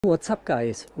What's up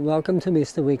guys, welcome to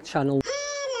Mr. Week channel.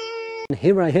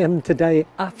 Here I am today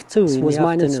after it was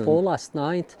 -4 last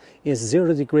night. It's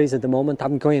 0 degrees at the moment.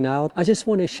 I'm going out. I just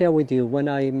want to share with you when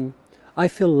I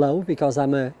feel low, because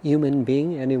I'm a human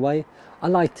being anyway. I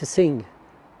like to sing.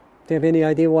 Do you have any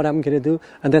idea what I'm gonna do?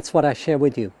 And that's what I share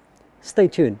with you. Stay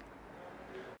tuned.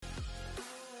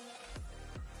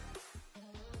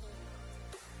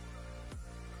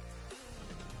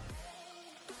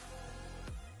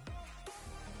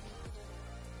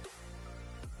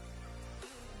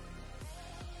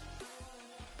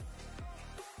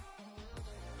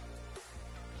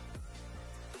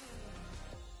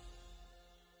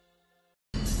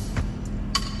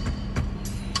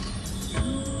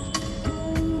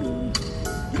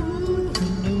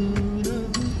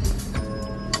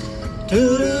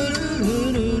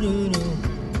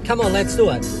 Come on, let's do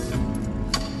it.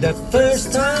 The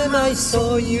first time I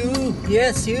saw you,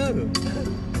 yes you.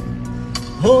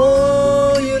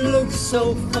 Oh, you look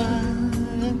so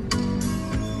fine.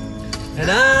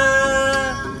 And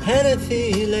I had a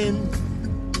feeling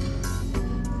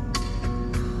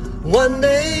one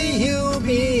day you'll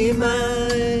be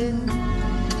mine.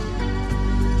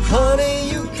 Honey,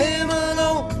 you came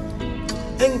along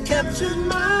and captured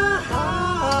my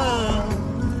heart.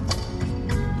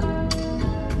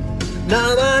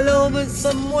 Now my love is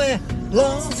somewhere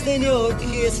lost in your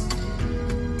kiss.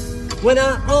 When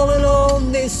I'm all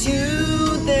alone, it's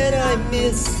you that I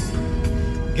miss.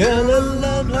 Girl, a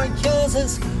love like yours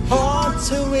is hard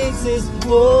to exist.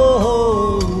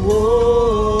 Whoa,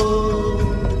 whoa.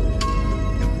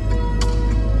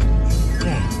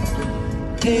 Yeah.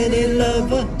 Penny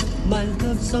lover, my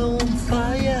love's on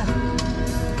fire.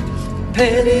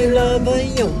 Penny lover,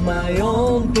 you're my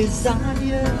own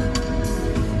desire.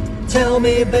 Tell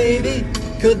me, baby,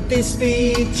 could this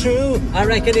be true? I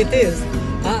reckon it is.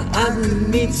 I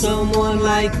need someone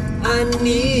like I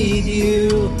need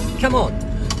you. Come on.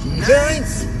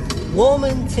 Girls,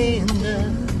 woman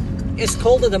tender. It's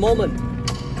cold at the moment.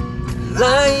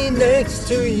 Lying next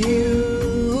to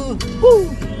you.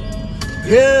 Woo.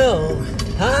 Girl,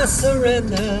 I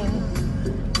surrender.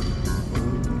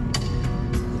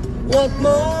 What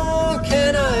more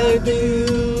can I do?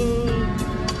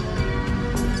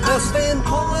 I spent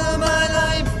all of my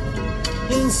life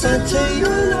in such a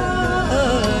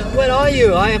love. Where are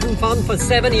you? I haven't found for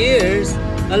 7 years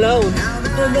alone.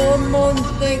 And one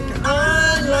thing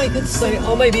I'd like to say,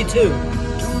 or maybe two.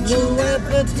 Don't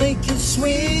ever take your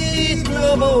sweet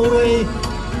love away.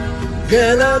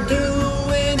 Girl, I'll do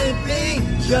anything,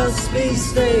 just be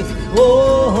safe.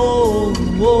 Whoa,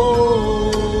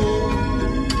 whoa.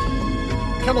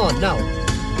 Come on now.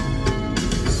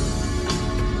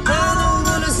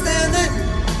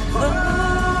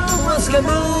 What's come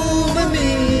over me?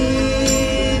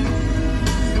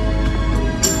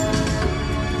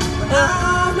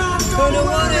 I'm not gonna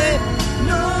want it,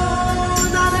 no,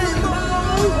 not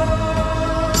anymore.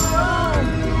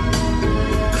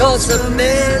 Cause a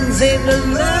man's in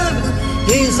love,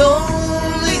 he's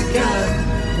only got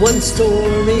one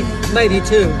story, maybe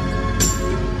two.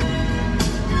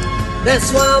 That's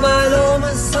why my love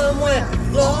is somewhere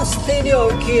lost in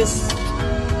your kiss.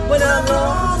 When I'm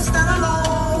lost and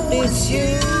alone, it's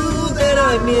you that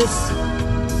I miss.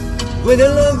 With a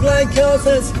love like yours,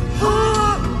 it's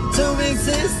hard to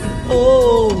exist.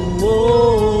 Oh,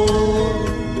 oh.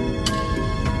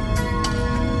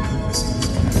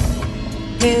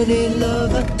 Penny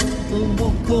lover, don't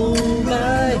walk on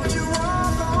by.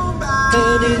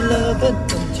 Penny lover,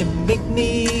 don't you make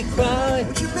me cry.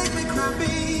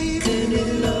 Penny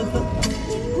lover,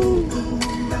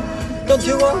 don't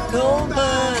you walk on by.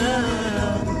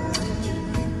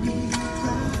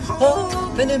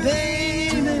 Oh, Penny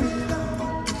baby,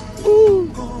 ooh,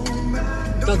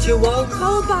 don't you walk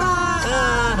on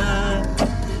by.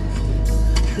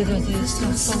 Did I just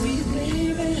saw you,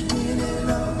 baby?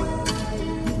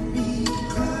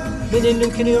 When you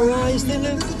look in your eyes, they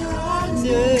look in your eyes,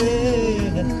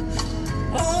 yeah.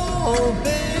 Oh,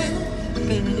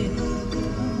 baby,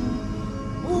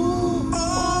 ooh,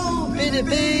 oh, Penny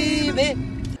baby.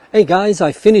 Hey guys,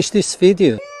 I finished this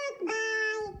video.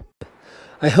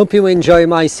 I hope you enjoy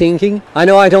my singing. I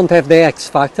know I don't have the X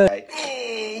Factor. Let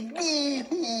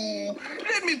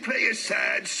me play a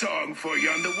sad song for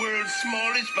you on the world's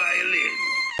smallest violin.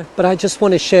 But I just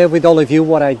want to share with all of you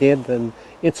what I did, and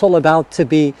it's all about to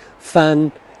be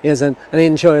fun, and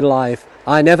enjoy life.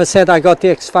 I never said I got the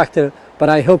X Factor, but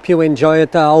I hope you enjoy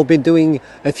it. I'll be doing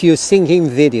a few singing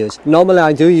videos. Normally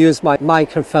I do use my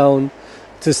microphone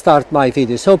to start my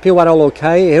videos. Hope you are all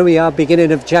okay. Here we are,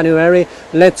 beginning of January.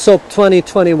 Let's hope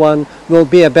 2021 will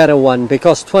be a better one,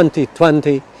 because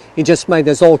 2020 It just made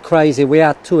us all crazy. We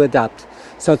had to adapt.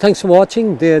 So thanks for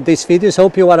watching these videos.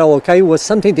 Hope you are okay. It was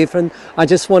something different. I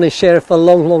just want to share for a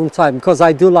long time because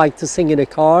I do like to sing in a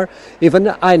car.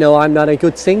 Even I know I'm not a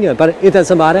good singer, but it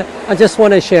doesn't matter. I just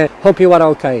want to share. Hope you are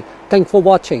okay. Thanks for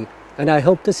watching, and I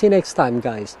hope to see you next time,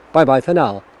 guys. Bye bye for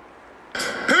now.